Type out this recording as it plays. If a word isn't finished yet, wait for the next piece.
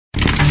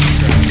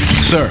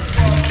Sir,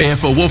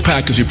 AFO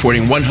Wolfpack is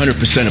reporting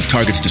 100% of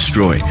targets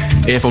destroyed.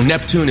 AFO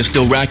Neptune is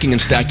still racking and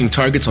stacking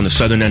targets on the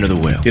southern end of the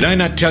whale. Did I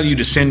not tell you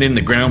to send in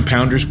the ground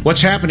pounders?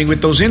 What's happening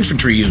with those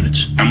infantry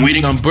units? I'm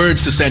waiting on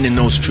birds to send in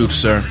those troops,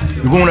 sir.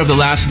 We won't have the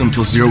last of them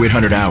till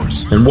 0800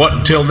 hours. And what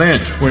until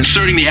then? We're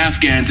inserting the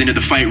Afghans into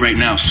the fight right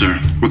now, sir.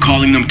 We're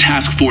calling them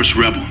Task Force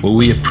Rebel. Well,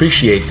 we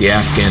appreciate the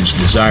Afghans'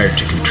 desire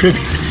to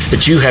contribute,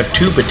 but you have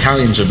 2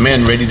 battalions of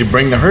men ready to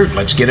bring the hurt.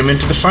 Let's get them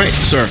into the fight.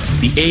 Sir,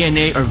 the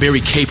ANA are very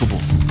capable.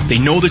 They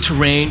know the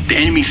terrain, the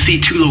enemy's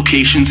C2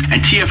 locations,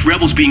 and TF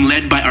Rebels being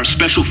led by our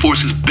Special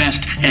Forces'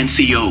 best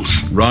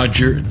NCOs.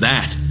 Roger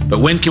that. But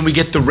when can we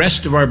get the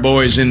rest of our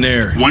boys in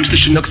there? Once the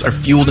Chinooks are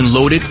fueled and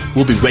loaded,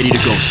 we'll be ready to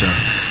go, sir.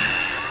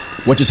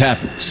 What just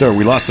happened? Sir,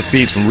 we lost the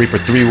feeds from Reaper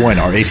 3-1,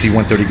 our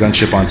AC-130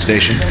 gunship on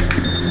station.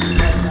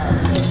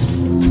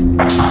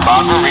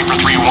 Bogger, Reaper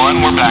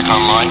 3-1, we're back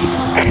online.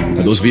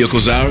 Are those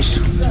vehicles ours?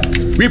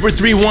 Reaper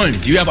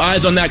 3-1, do you have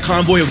eyes on that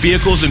convoy of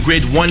vehicles in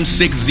grid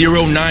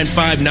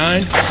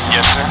 160959?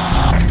 Yes,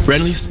 sir.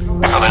 Friendlies? No,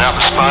 they're not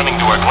responding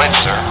to our glint,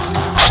 sir.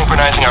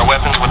 Synchronizing our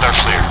weapons with our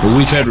FLIR. Well,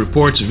 we've had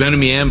reports of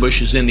enemy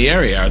ambushes in the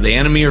area. Are they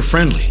enemy or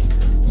friendly?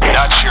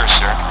 Not sure,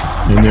 sir.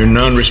 And they're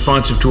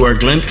non-responsive to our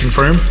glint,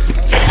 confirm?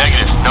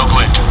 Negative, no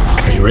glint.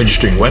 Are you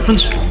registering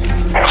weapons?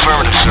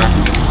 Affirmative, sir.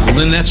 Well,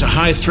 then that's a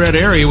high-threat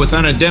area with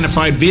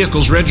unidentified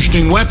vehicles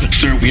registering weapons.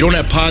 Sir, we don't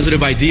have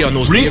positive ID on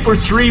those Reaper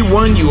vehicles.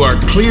 3-1, you are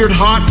cleared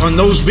hot on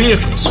those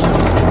vehicles.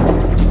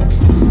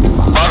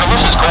 Bogger,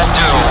 this is Gulf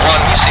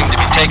 2-1. We seem to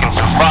be taking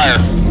some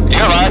fire. Do you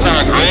have eyes on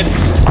our grid?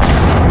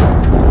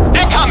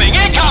 Incoming!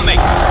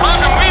 Incoming!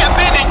 Bogger, we have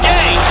been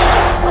engaged!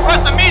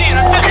 Request immediate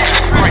assistance!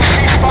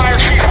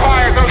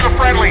 Ceasefire! Those are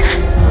friendlies.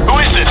 Who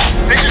is this?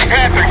 This is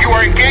Panther. You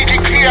are engaging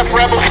TF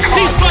Rebels.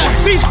 Ceasefire!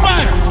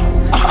 Ceasefire!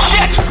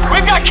 Shit!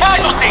 We've got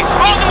casualties!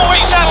 Roll them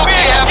away, Shadow!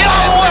 Get out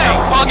of the way!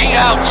 Bugging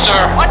out,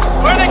 sir. What?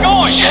 Where are they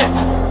going? Shit!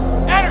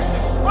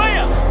 Anderson,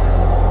 William!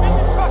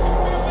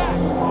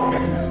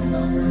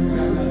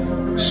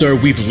 Sir,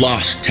 we've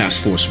lost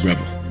Task Force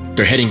Rebel.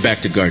 They're heading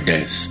back to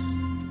Gardez.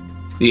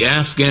 The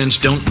Afghans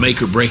don't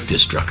make or break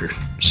this, Drucker.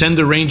 Send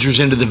the Rangers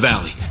into the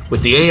valley.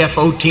 With the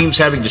AFO teams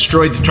having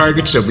destroyed the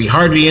targets, there'll be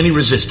hardly any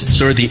resistance.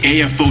 Sir, the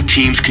AFO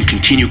teams can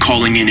continue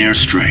calling in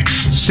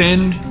airstrikes.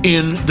 Send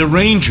in the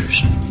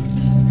Rangers.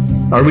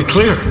 Are we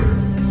clear?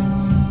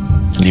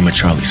 Lima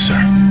Charlie,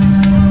 sir.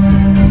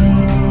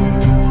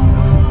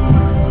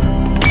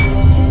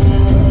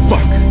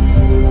 Fuck.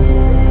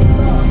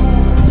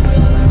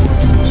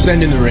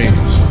 Send in the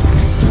Rangers.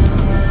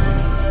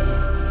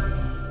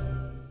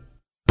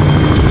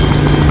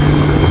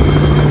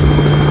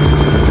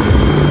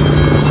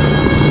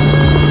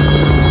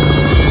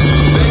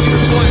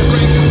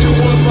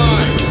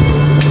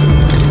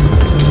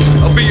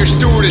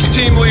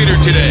 Team leader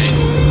today.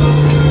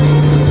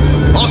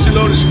 Also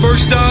known as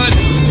first on,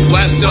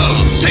 last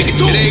up. Take it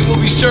today we'll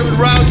be serving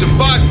rounds of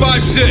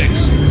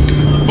 5.56,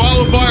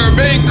 followed by our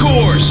main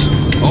course,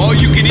 all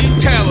you can eat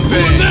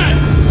Taliban.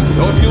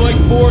 Hope you like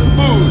foreign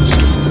foods.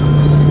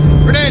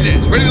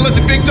 Hernandez, ready to let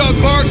the big dog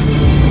bark?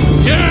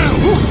 Yeah!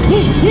 Woof,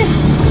 woof, woof!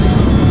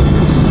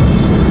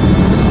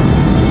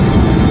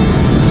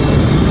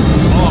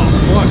 Oh,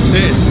 fuck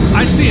this.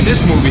 I seen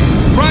this movie.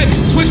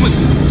 Private, switch with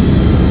me.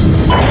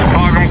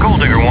 Bagram, Gold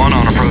Digger 1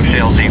 on approach to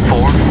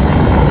LZ4.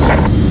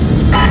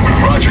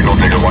 Roger, Gold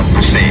Digger 1,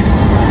 proceed.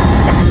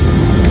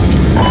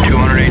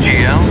 200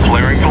 AGL,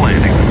 flaring for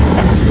landing.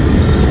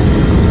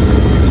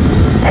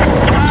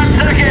 5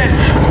 seconds!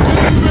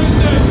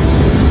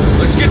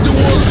 Let's get to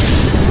work!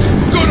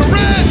 Go to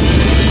red!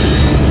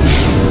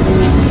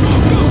 Go,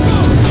 go, go!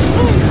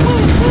 Move,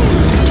 move, move!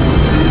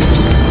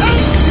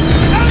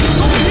 Alex,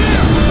 over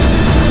here!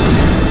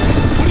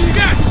 What do you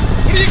got?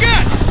 What do you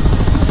got?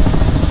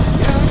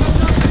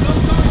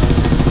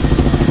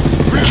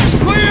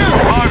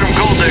 Bagram,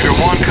 Gold Digger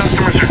 1,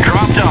 customers are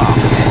dropped off.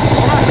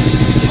 Alright, I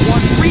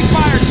want 3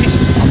 fire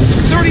teams,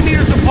 30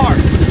 meters apart.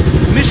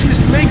 The mission is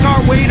to make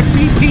our way to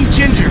BP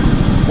Ginger.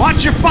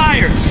 Watch your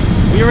fires.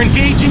 We are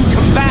engaging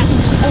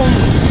combatants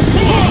only.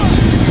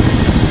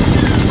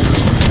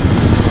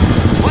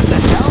 What the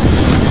hell?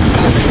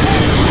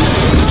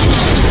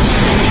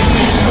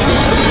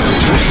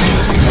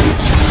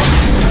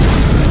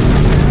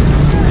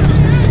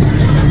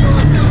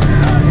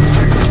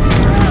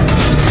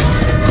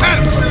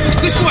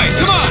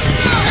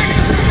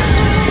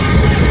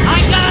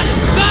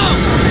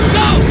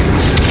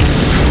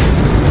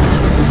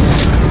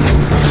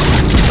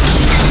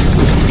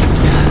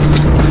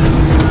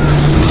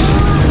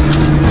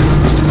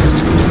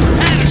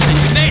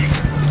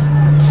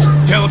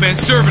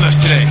 Serving us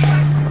today.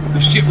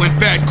 This shit went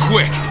bad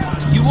quick.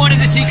 You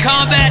wanted to see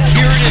combat?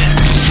 Here it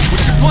is.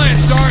 What's your plan,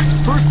 Sarge?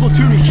 First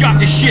platoon is shot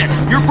to shit.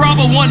 You're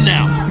Bravo 1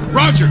 now.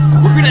 Roger.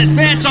 We're gonna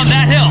advance on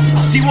that hill.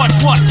 See what's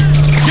what.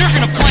 You're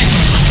gonna flank.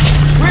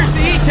 Where's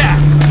the ETAC?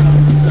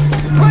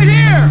 Right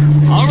here.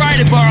 All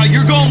right, Ibarra,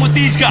 you're going with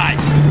these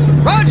guys.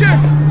 Roger.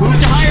 Move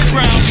to higher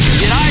ground,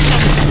 get eyes on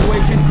the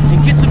situation,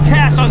 and get some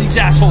cash on these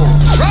assholes.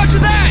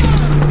 Roger that.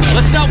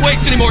 Let's not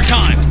waste any more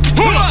time.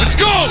 Let's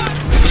go.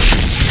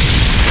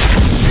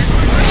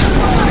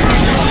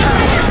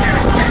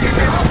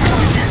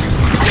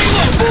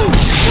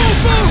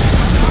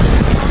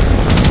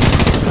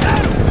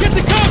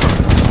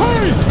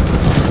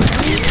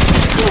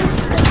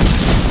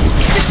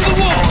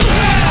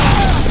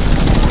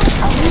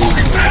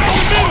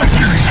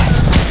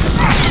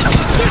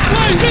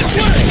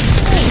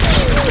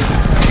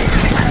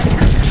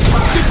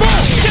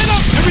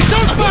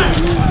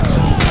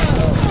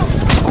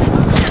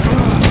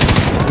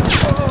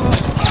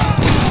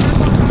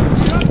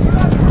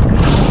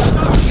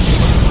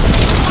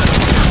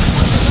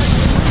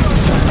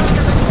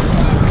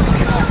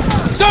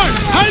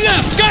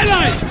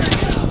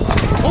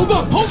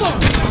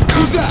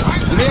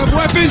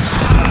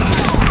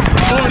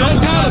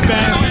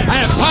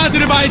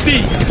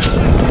 ID.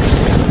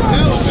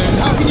 Taliban,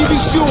 how can you be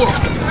sure?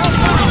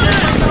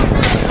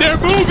 They're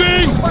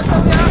moving!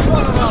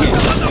 Shit.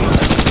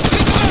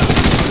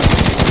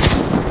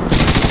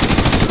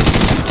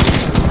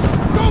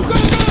 Go, go,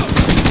 go!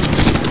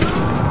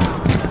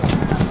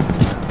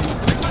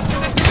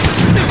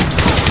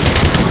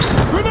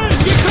 Grenade,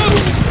 get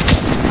covered!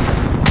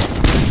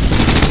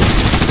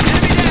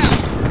 Enemy down!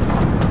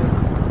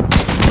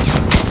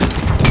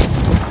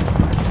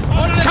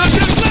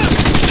 Contact left!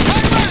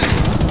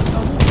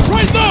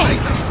 Right now!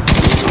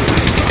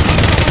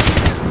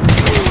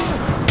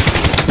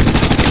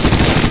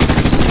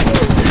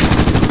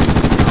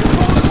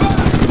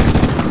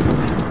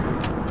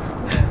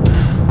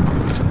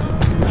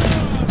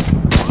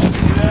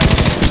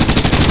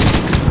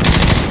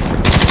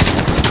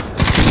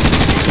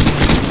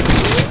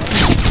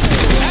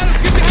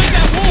 Adams, get behind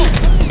that wall!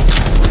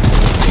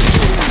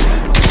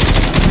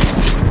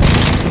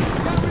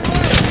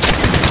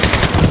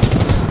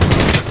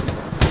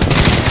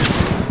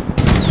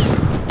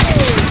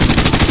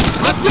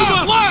 Let's move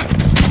up! Left!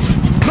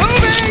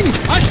 Moving!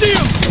 I see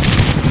him!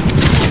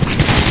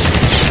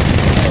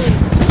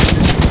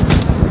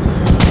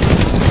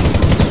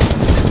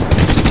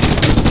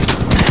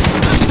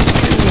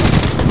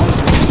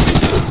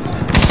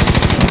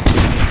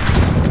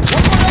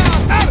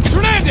 Adams,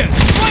 Hernandez!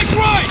 Flank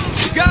right!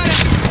 Got it!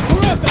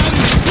 Hurry up,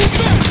 Adams! Move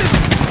back!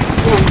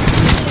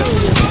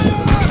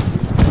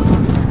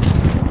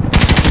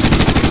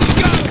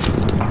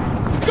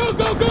 Go,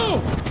 go, go!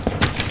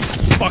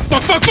 Fuck,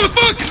 fuck, fuck, fuck,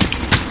 fuck!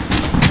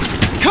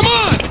 Come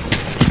on!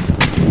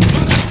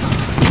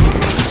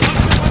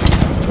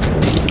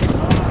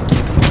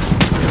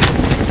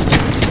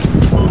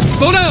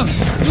 Slow down!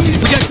 We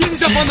got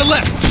kiddies up on the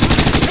left!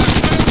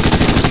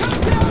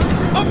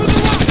 Up in the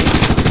right!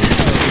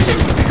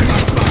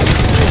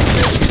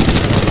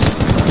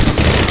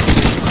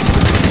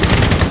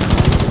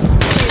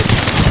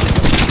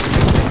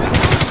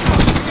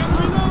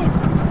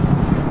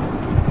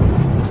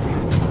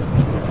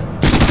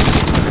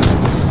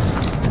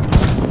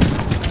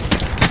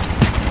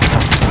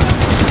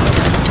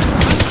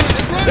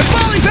 They're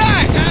falling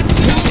back!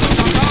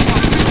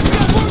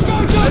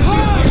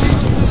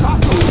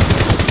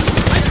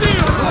 I see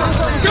him!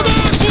 Come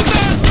on, move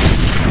fast!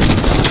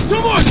 2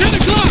 more, 10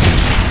 o'clock!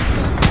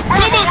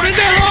 Come up in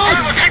there,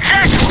 Ross!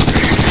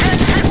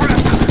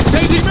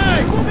 Changing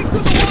mag! Moving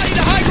through the wadi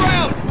to high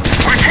ground!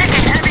 We're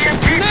taking heavy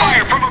MP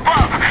fire from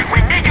above. We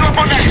need you up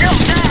on that hill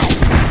now.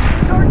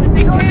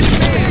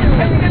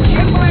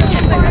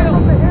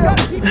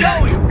 Gotta keep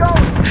going!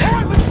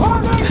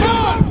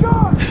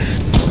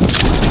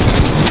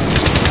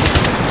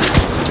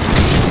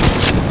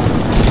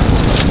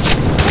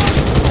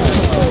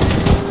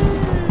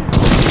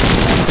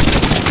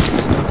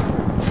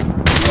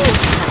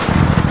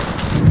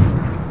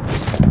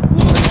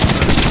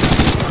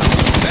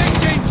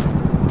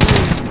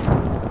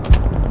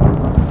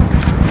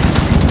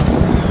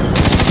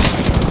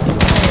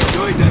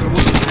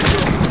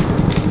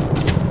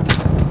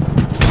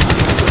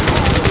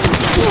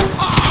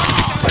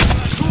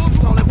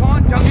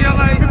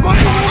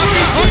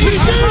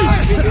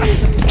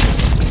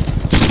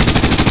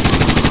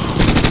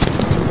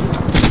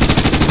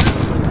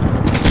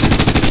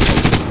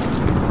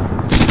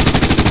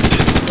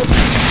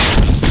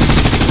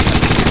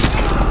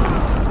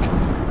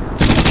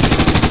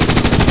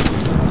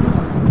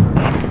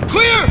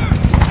 Clear!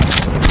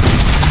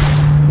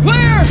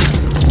 Clear!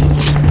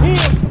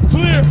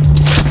 Clear!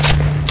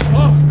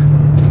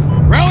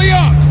 Rally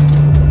up!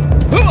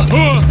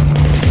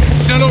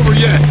 It's not over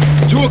yet.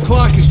 2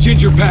 o'clock is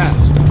Ginger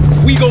Pass.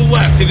 We go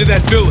left into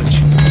that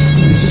village.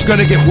 This is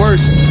gonna get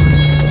worse.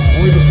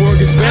 Only before it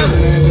gets better,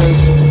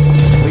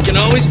 Hernandez. We can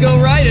always go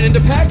right and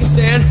into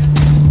Pakistan.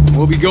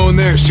 We'll be going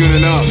there soon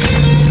enough.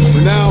 For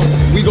now,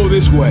 we go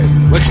this way.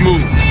 Let's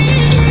move.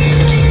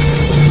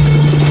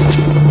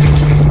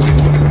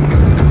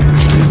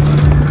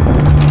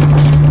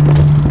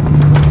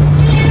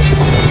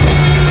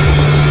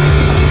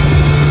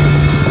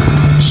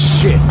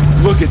 Shit,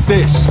 look at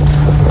this.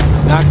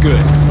 Not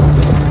good.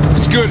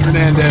 It's good,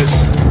 Hernandez.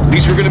 At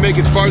least we're gonna make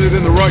it farther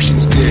than the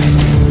Russians did.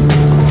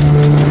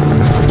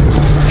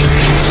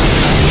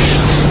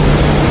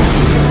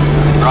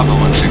 Bravo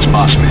 1-6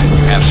 boss man,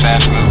 you have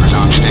fast movers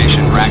on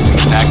station, racked and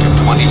stacked with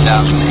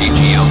 20,000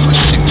 ATL for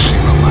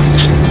 6-0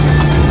 minus.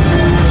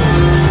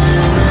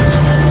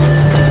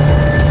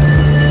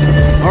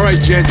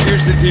 Alright, gents,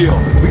 here's the deal.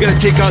 We gotta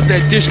take out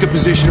that Dishka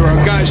position or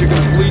our guys are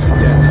gonna bleed to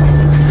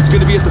death. It's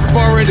gonna be at the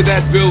far end of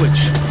that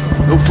village.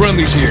 No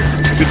friendlies here.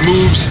 If it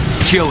moves,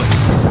 kill it.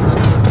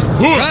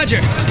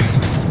 Roger!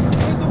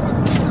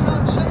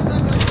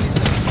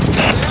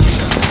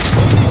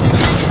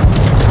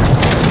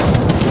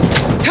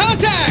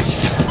 Contact!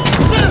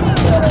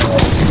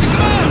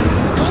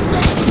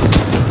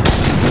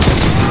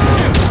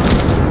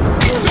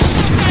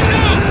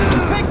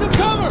 Take some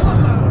cover!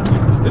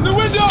 In the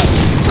window!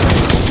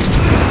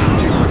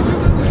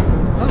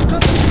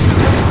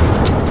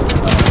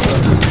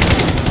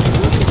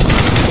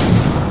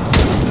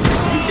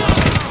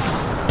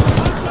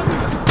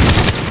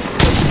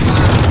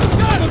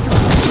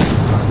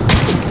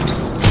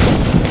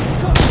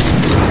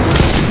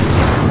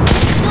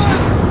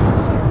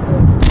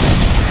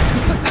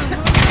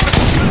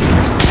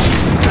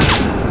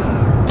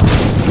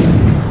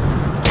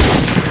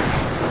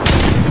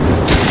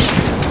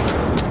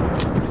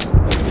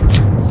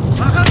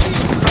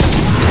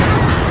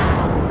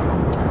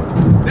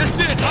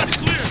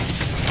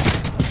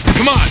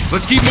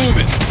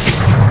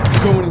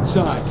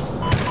 inside.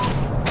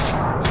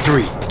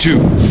 3, 2,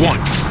 1.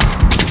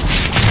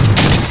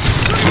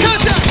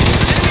 Contact!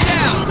 Enemy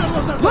down!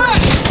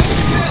 Left!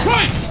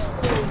 Right!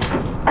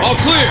 All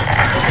clear!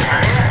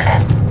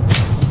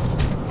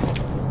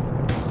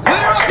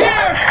 Clear up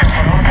here!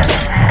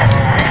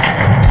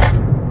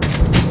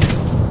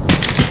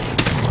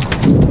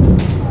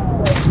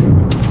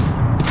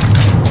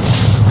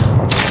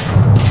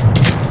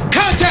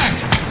 Contact!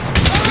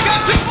 We got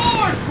two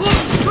more!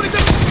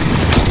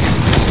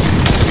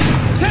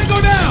 Tango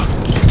down!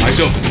 Eyes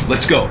open.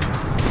 Let's go.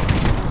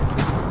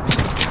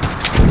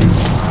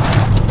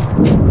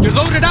 You're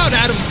loaded out,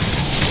 Adams.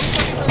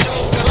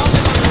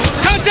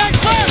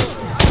 Contact left!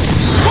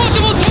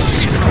 Multiple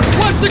targets!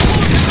 What's the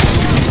coordinate?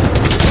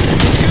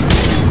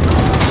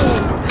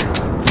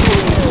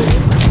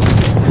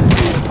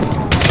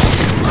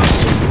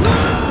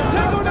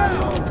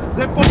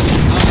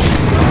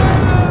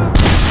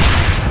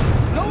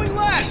 Going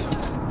left!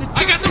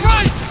 I got the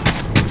right.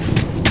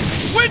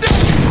 Window!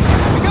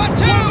 We got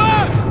two!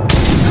 Left.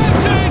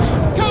 Change.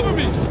 Cover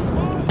me.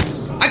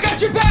 I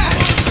got your back!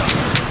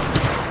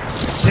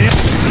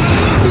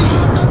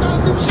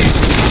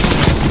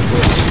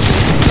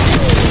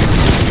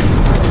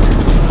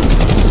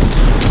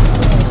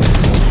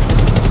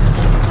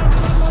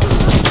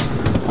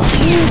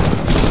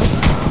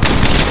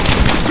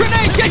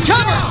 Grenade, get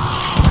cover!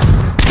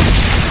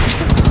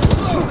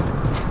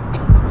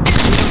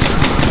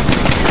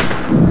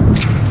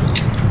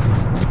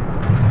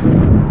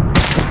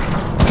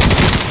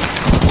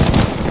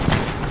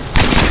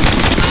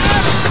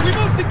 We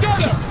move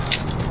together.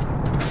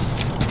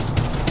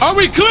 Are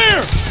we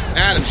clear?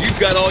 Adams, you've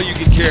got all you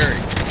can carry.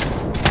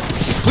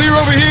 Clear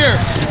over here.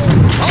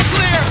 All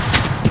clear!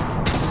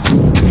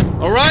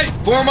 All right,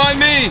 form on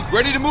me.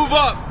 Ready to move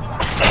up.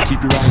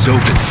 Keep your eyes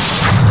open.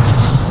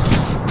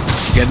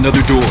 Get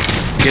another door.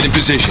 Get in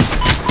position.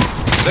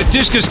 That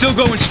Dishka's still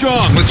going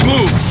strong. Let's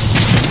move.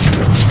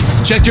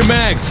 Check your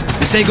mags.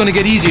 This ain't gonna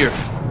get easier.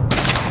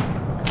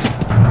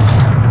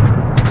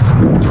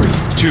 3,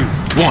 2,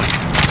 1.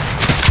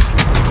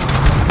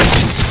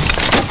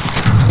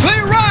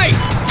 Clear right!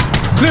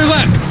 Clear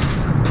left.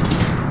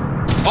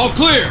 All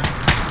clear.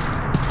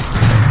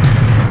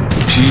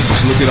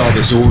 Jesus, look at all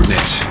this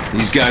ordnance.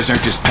 These guys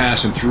aren't just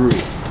passing through.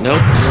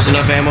 Nope, there's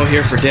enough ammo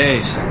here for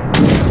days.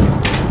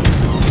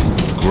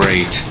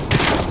 Great.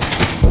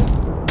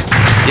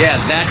 Yeah,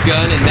 that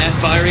gun in that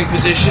firing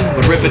position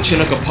would rip a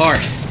Chinook apart.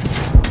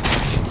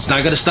 It's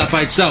not gonna stop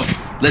by itself.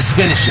 Let's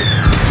finish it.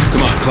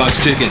 Come on, clock's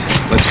ticking.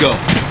 Let's go.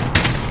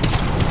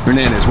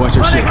 Hernandez, watch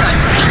your six.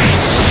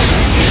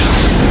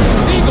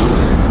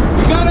 Eagles,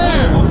 we got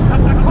air.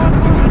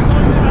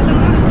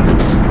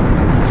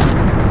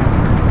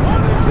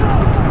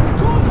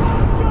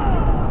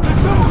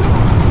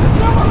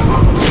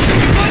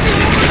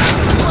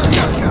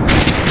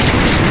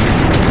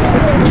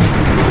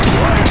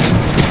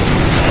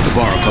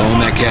 Navarro, call him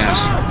that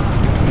gas.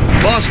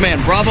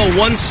 Bossman, Bravo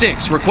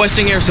 1-6,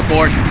 requesting air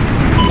support.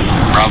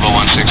 Bravo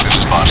 1-6, this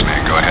is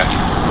Bossman. Go ahead.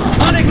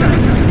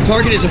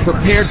 Target is a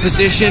prepared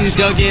position,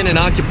 dug in and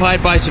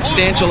occupied by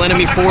substantial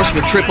enemy force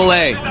with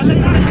AAA.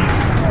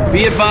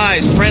 Be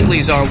advised,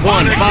 friendlies are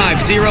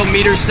 150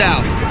 meters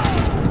south.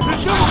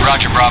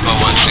 Roger, Bravo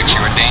 1-6,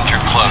 you're in danger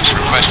close.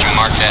 Request you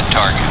mark that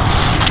target.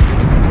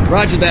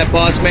 Roger that,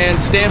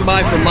 Bossman. Stand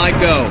by for my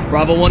go.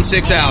 Bravo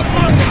 1-6 out.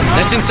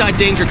 That's inside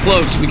danger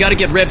close. We gotta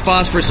get red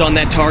phosphorus on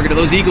that target or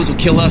those eagles will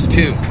kill us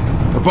too.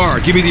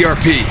 Navarro, give me the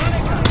RP.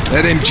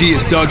 That MG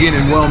is dug in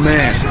and well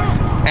manned.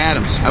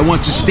 Adams, I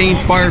want sustained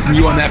fire from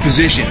you on that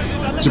position.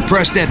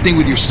 Suppress that thing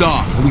with your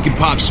saw, and we can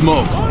pop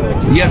smoke.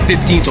 The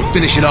F-15s will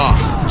finish it off.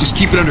 Just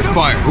keep it under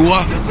fire.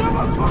 Hua?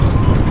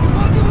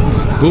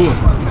 Hua.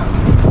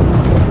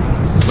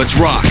 Let's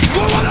rock.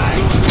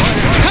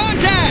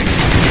 Contact!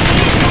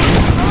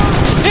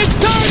 It's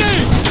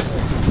turning.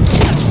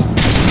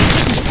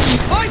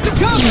 Find some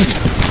cover!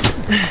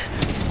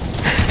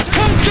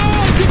 Heads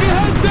down. Keep your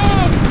heads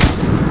down.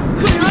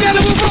 We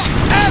gotta move up!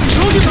 Adams,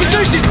 hold your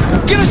position!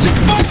 Get us some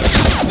fire!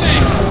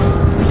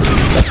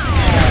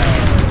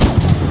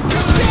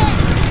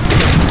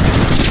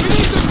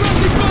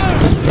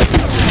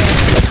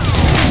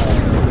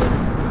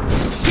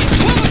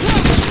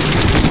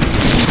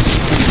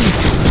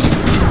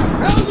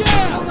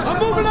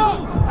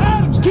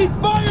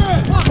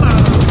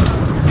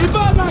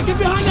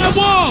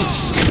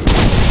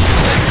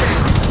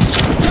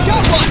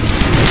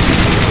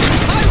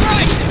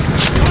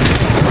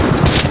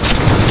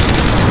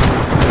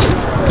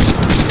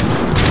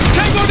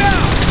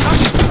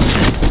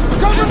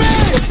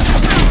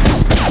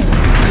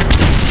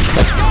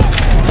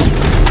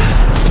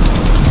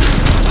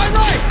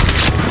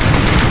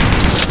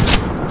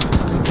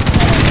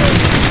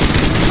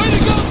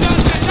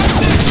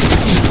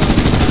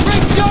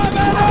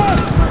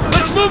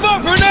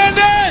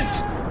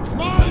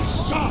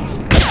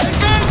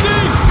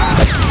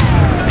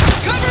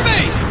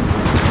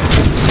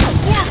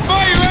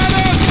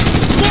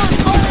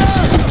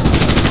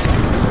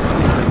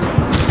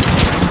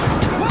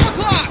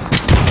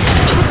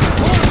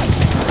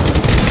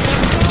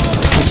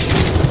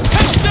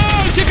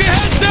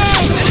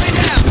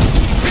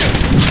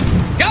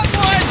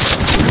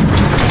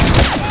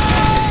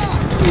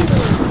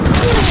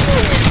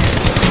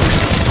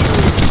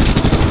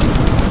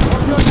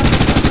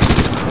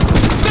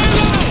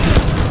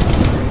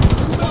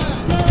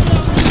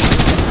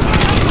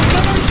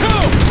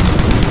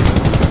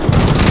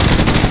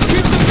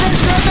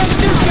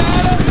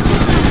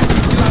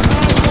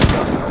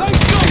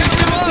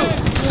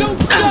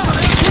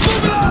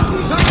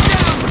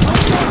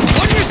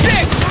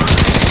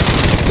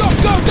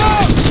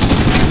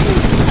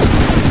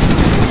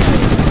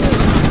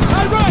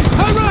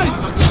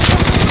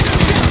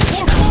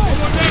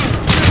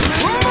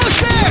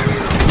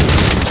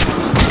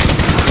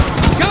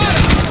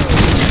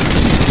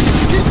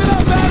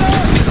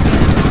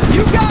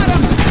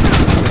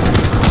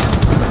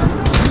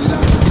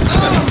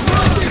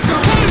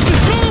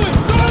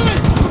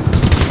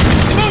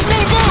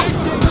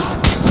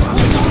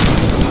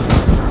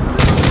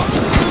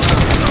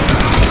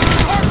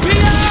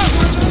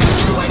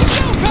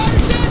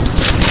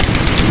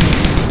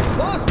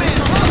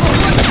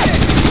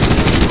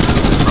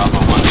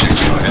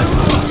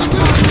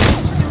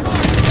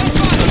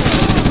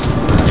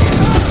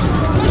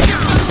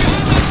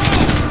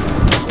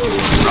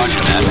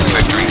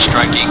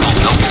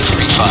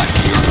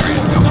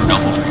 upgraded. Go for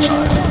double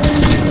 35.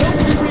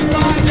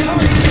 Roger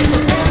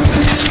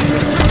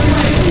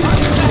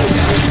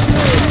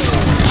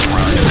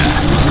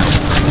that.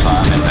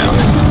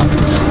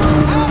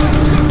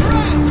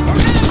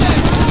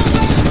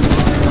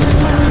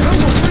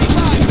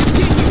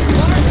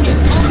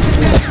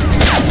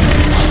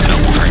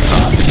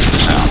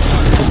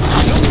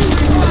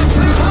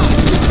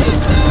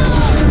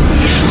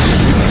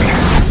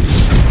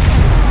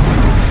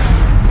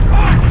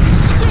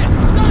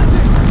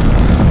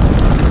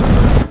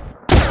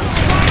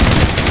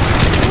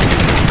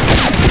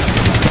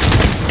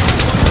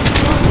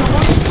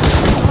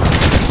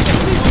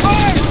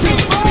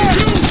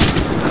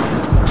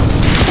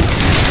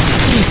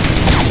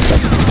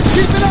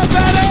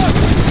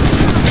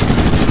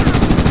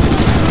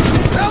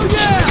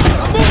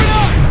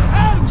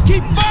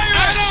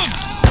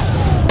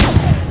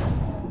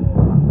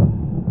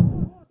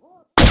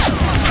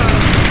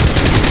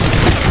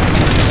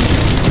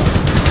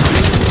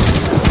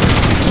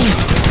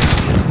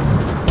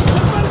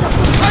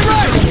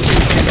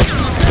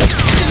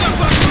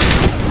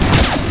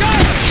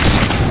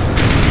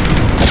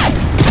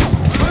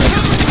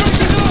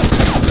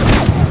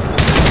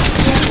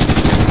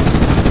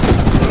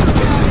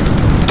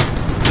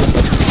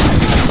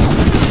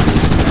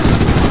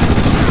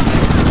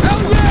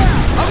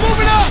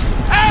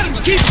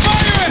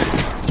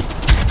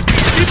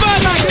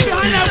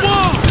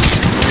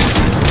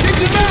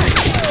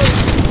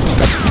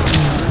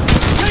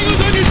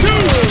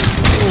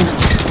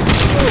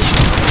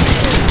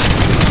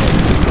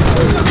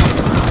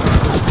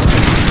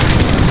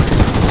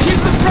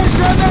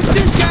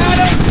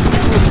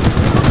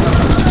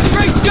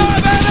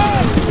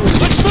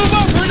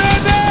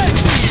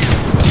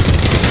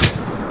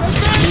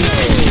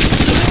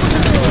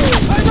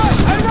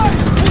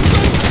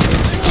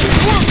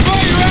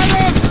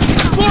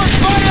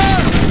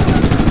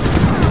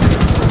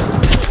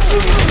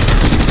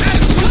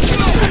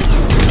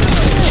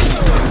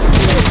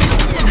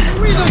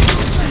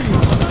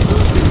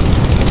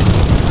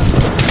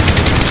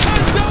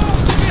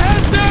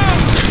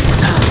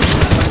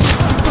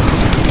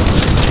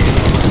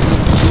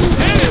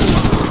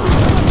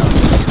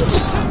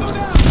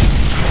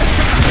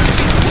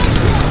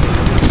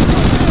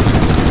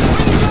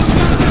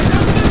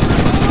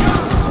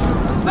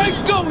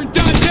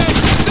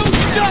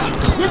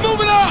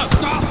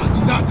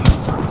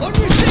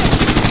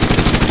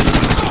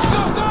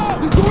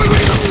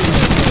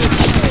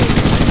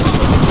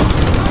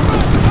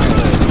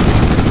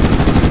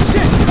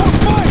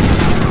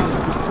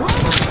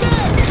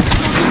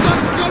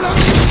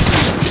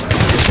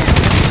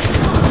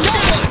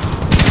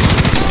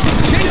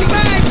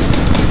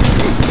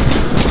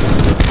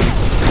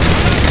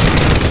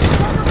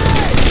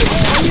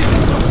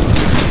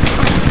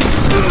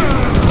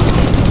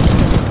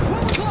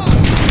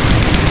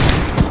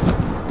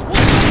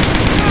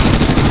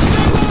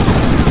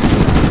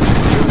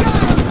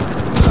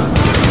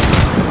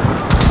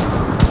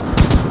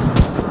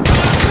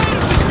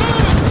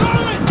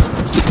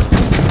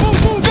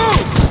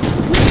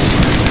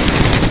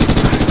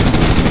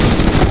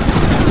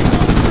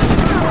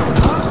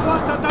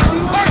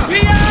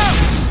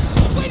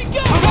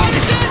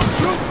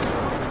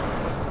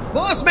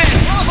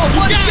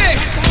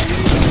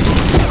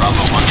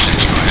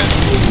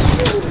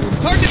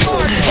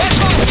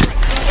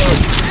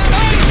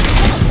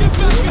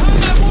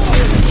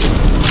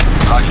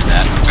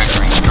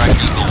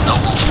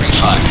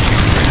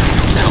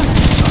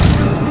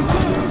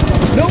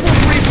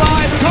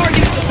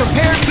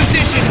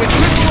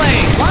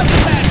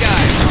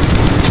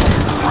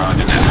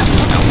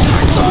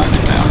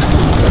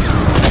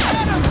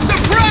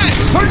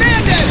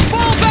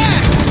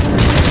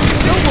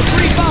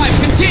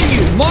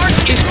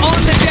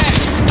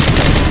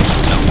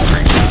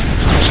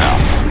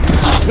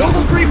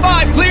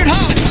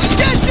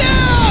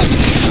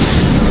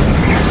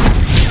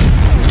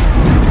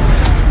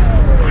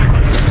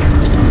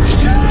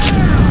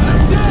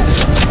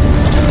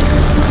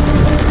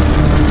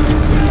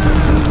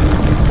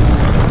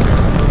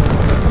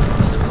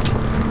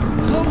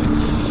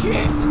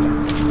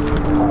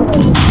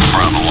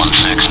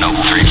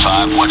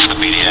 5 inbound. What's the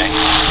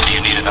PDA? Do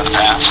you need another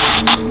pass?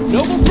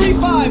 Noble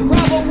 3-5,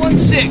 Bravo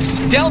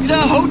 1-6, Delta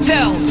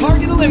Hotel,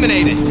 target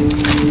eliminated.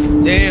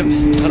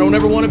 Damn, I don't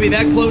ever want to be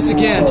that close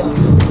again.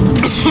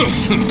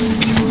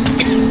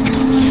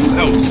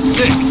 That was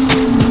sick.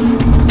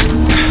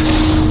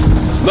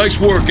 Nice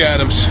work,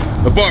 Adams.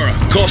 Ibarra,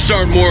 call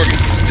Sergeant Morgan.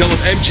 Tell him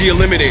MG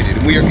eliminated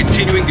and we are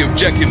continuing to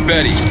objective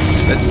Betty.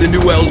 That's the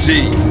new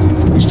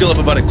LZ. We still have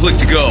about a click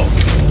to go.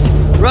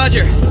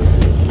 Roger.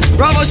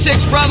 Bravo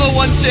 6, Bravo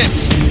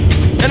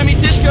 1-6. Enemy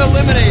Dishka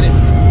eliminated.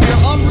 We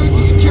are en route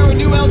to secure a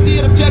new LZ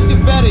at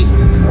objective Betty.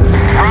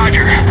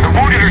 Roger. The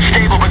wounded are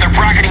stable, but they're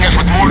bracketing us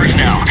with mortars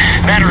now.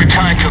 Matter of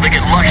time till they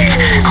get lucky.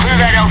 Clear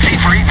that LZ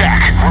for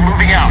evac. We're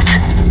moving out.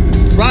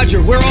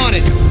 Roger, we're on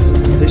it.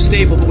 They're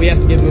stable, but we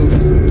have to get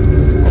moving.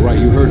 All right,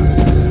 you heard me.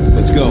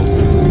 Let's go.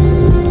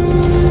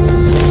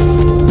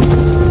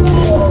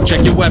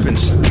 check your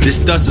weapons. This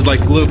dust is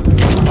like glue.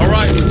 All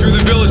right, we're through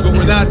the village, but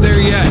we're not there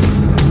yet.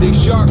 Stay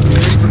sharp. Get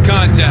ready for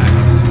contact.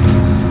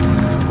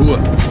 Hua.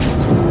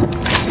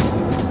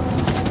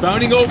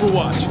 Founding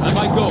Overwatch. On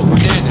my go.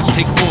 Hernandez,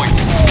 take point.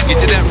 Get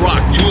to that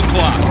rock. 2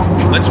 o'clock.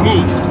 Let's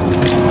move.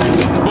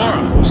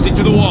 Barra, stick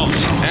to the walls.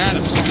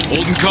 Adams,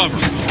 holding cover.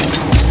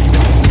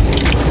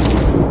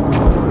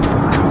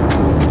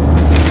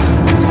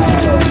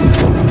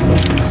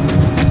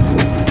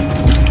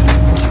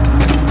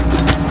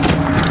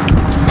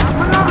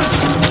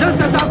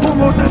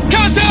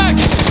 Contact!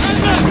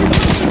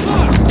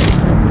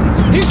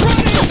 He's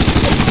running!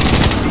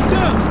 He's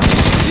down!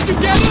 Did you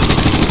get him?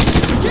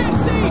 I can't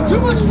see! Too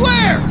much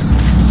glare!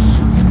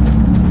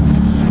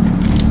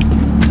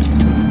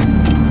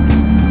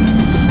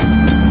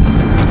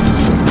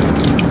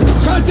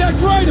 Contact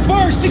right! A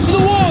bar! Stick to the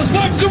walls!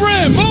 Watch the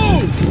rim!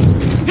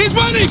 Move! He's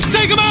running!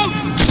 Take him out!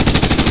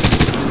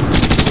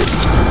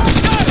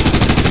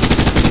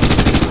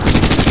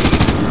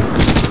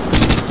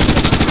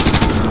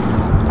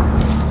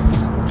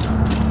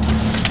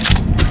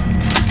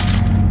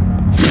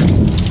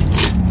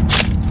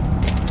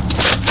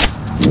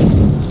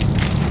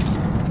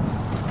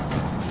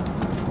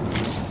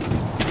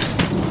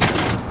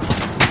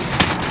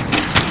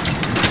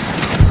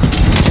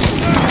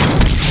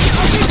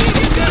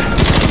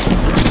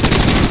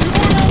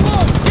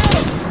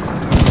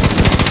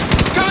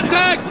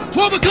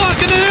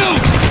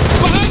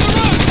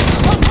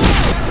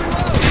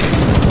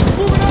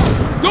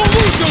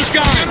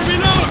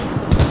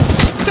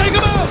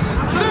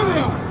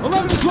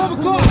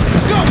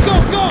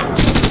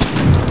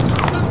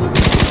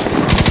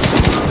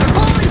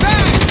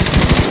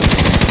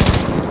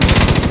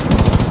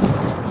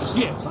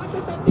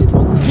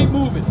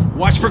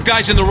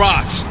 Guys in the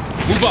rocks.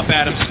 Move up,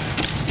 Adams.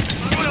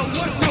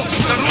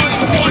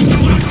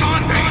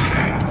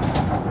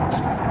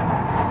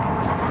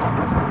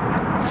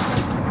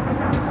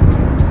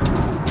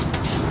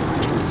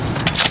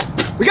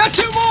 We got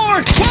 2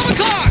 more! 12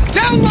 o'clock!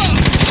 Down low!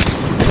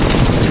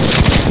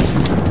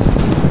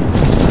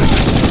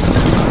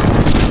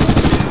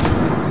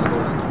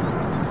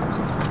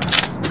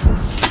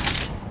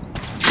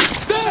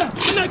 There!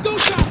 In that go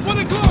shot! 1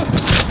 o'clock!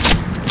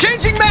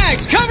 Changing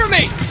mags! Cover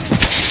me!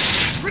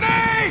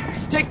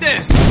 Take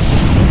this!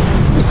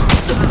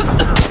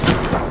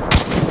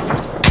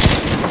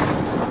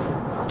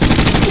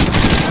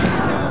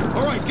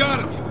 Alright,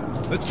 got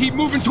him. Let's keep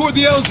moving toward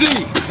the LZ.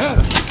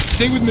 Adam,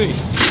 stay with me.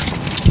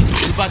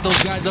 What about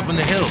those guys up in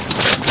the hills?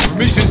 Our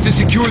mission is to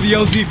secure the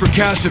LZ for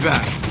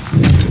Casevac.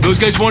 If those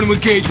guys want to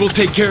engage, we'll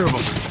take care of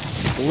them.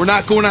 But we're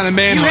not going on a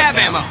manhunt. You have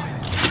ammo!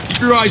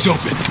 Keep your eyes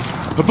open.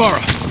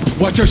 Habara,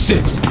 watch our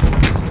 6.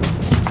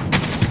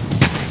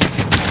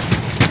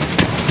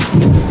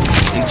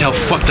 Intel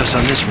fucked us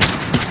on this one.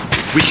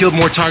 We killed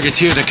more targets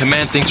here than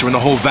Command thinks are in the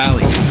whole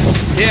valley.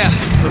 Yeah,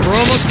 but we're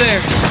almost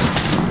there.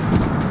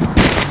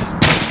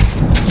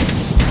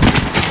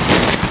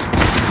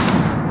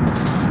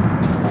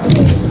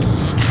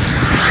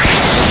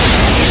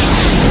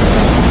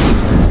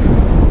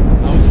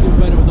 I always feel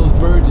better with those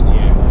birds in the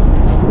air.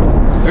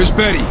 There's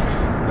Betty.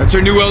 That's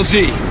our new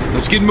LZ.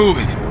 Let's get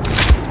moving.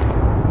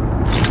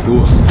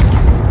 Ooh.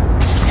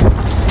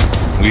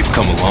 We've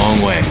come a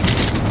long way.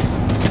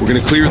 We're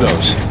gonna clear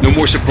those. No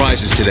more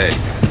surprises today.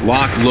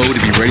 Lock, load,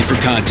 and be ready for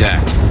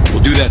contact.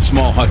 We'll do that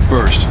small hut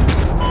first.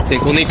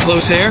 Think we'll need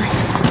close air?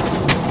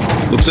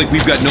 Looks like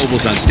we've got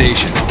nobles on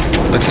station.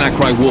 Let's not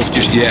cry wolf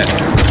just yet.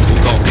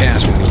 We'll call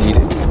Cass when we need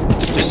it.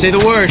 Just say the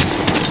word.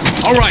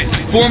 All right,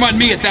 form on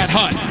me at that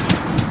hut.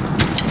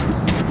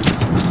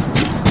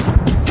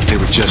 They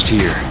were just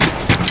here.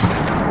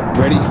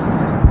 Ready?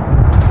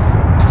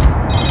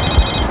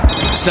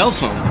 Cell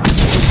phone.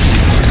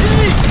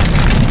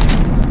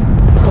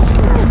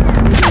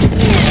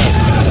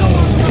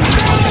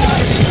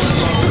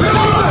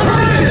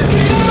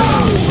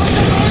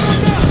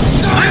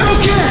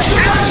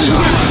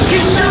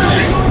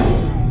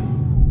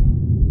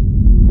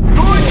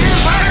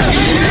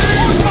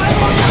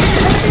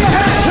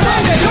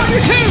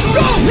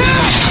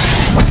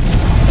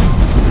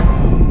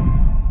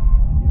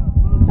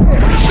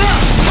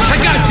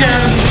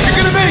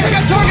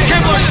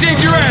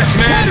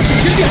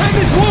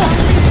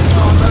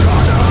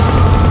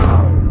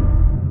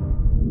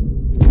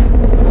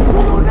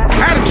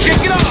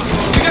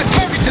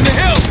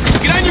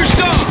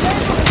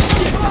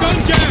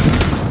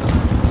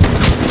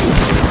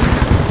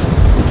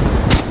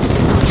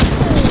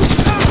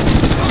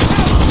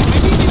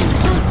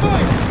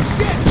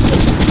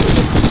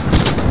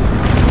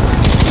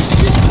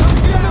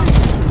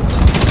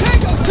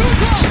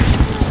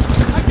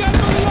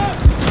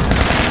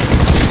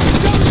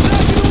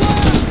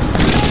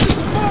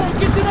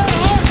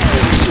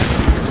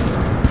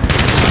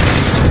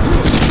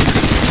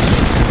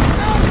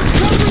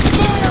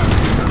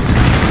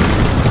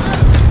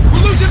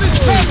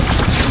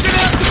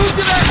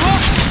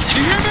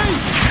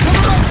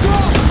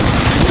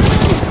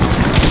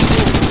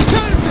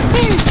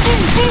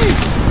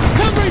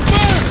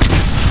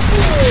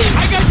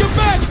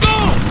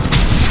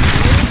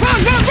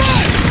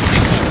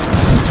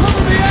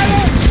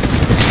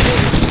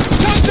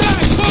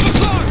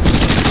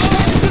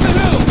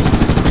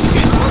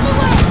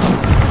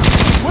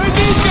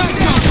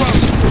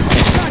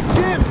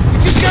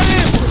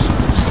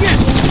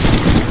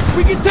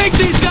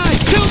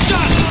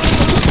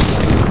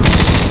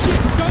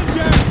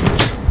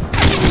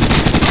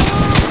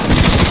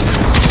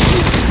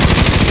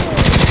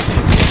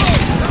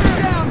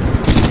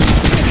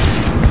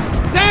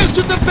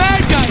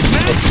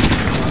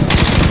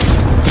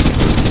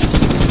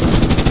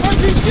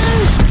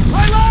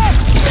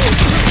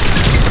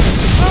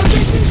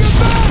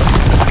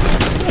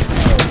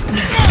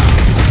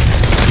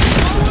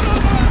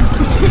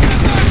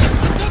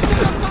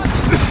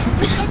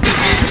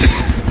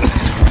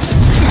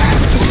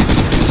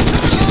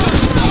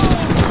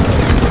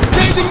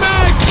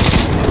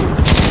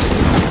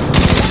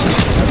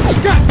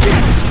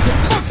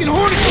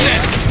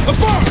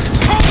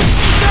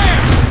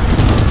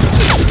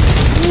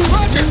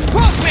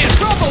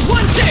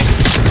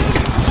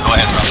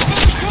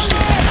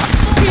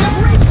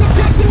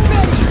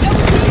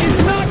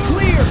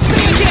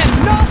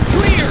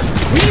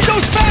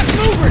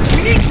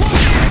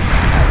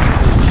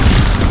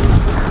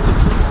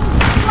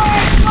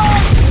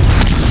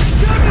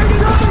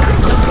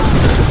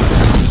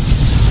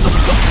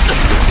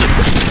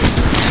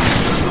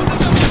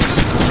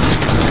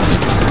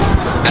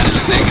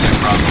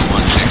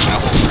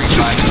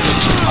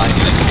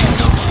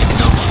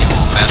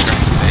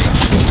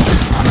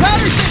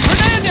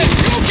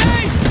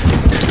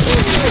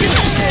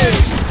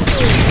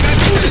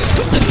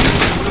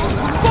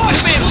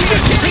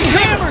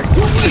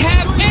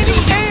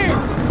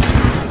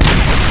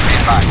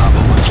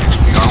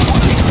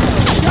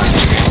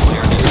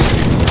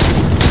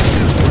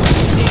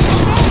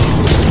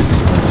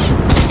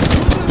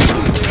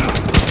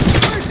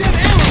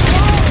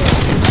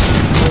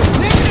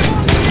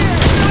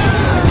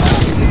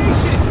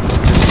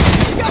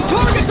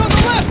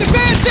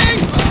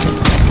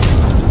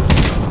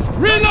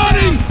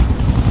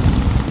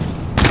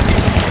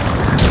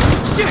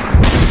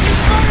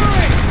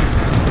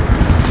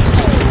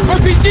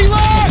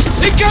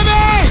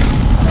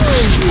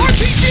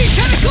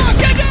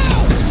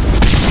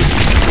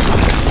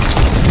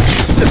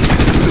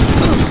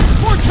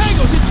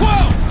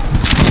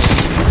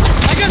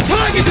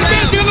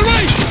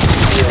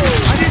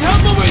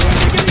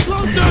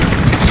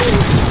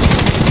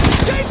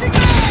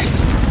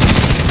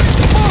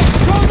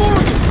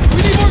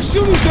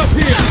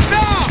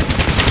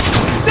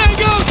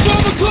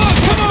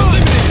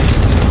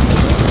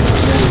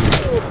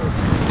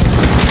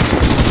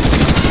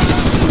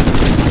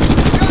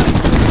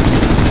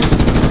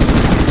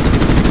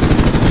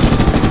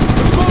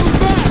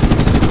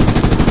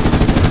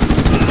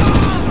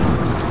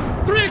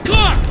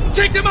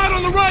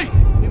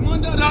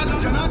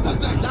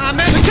 Nah,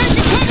 man, they're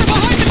taking cover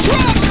behind the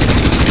truck!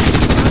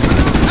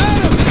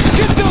 Adam,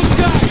 get those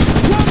guys!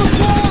 Grab a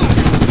bar!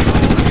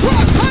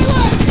 Truck, high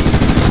left!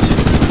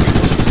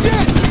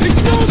 Shit,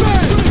 it's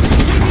moving!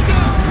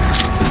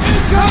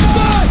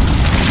 Outside!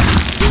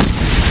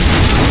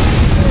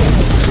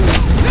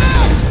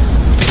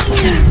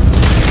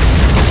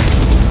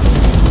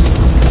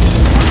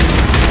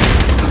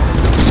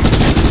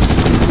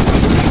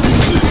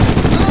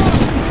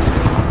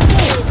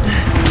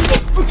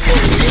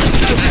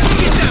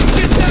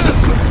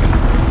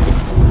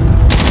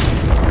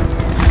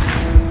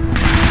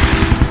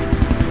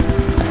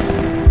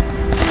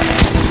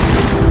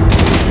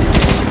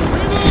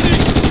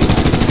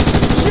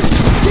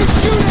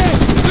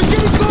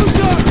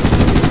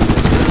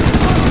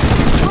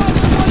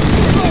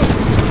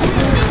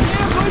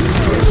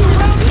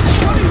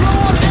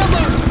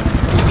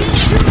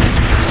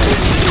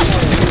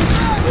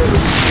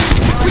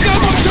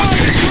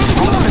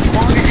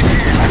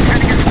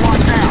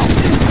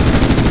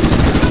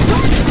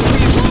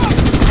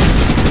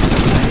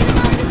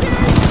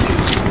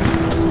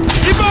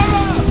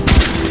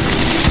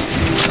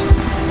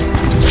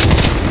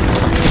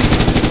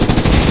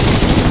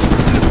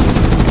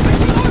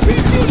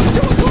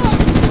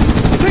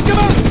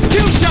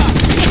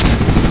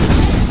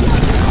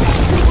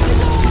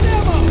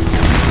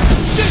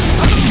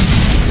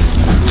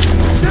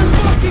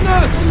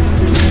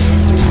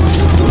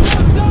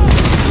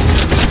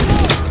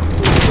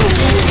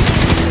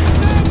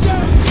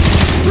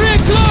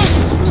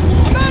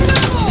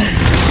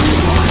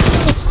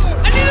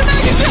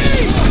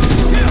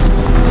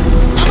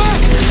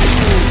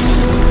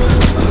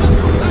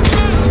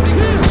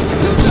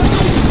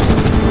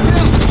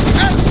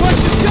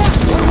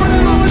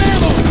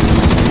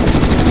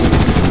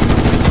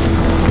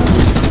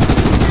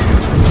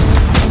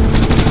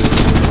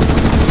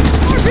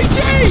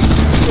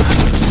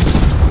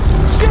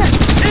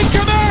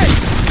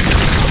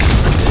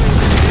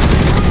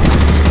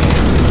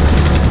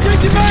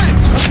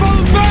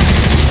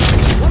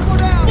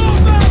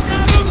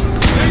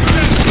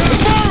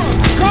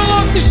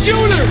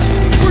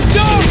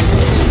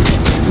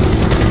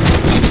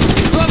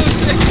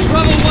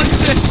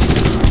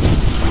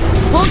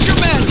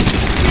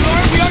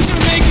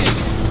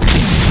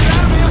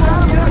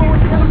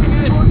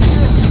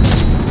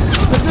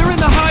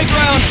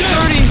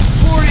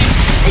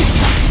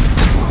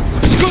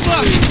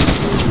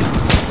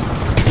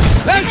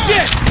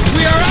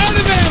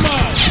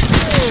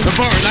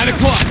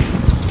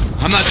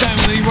 I'm not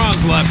having any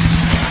rounds left.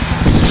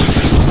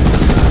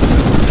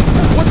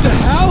 What the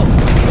hell?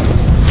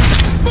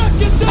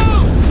 Fuck it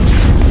down!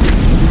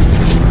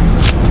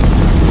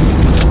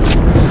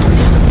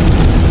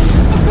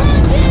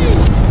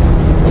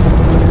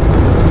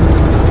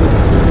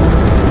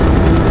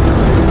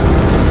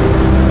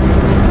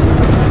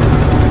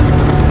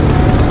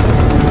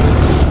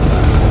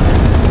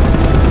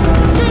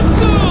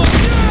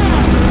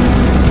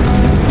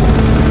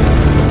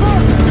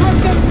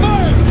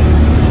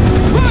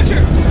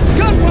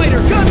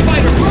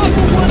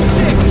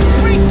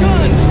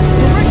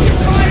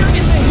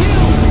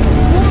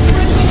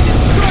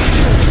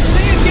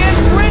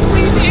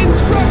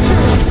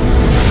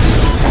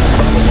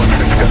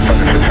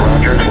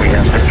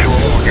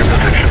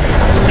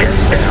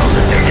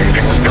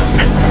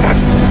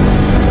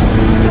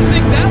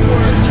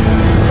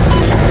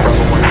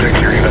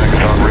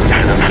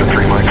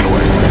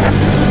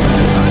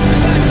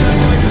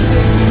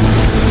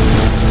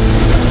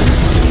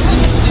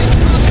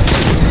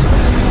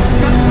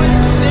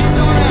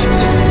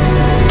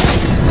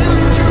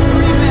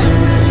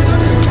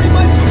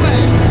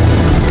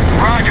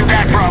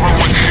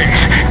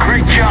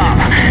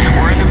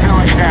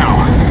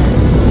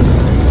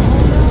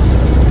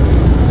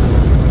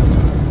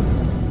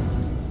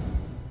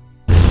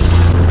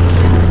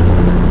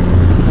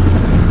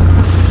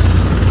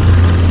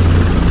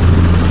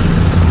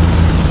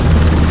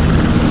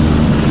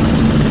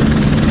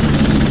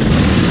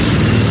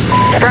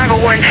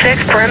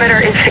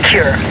 Perimeter is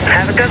secure.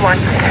 Have a good one.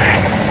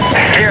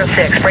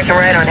 06, breaking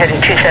right on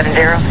heading 270.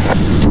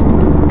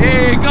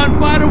 Hey,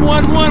 Gunfighter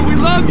 1-1, we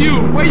love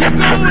you! Where you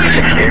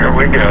going? Here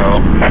we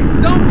go.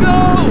 Don't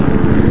go!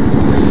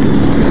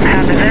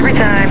 Happens every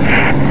time.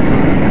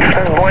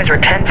 Those boys were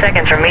 10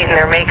 seconds from meeting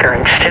their maker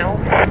and still...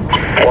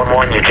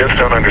 1-1, you just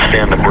don't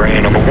understand the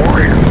brain of a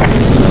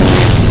warrior.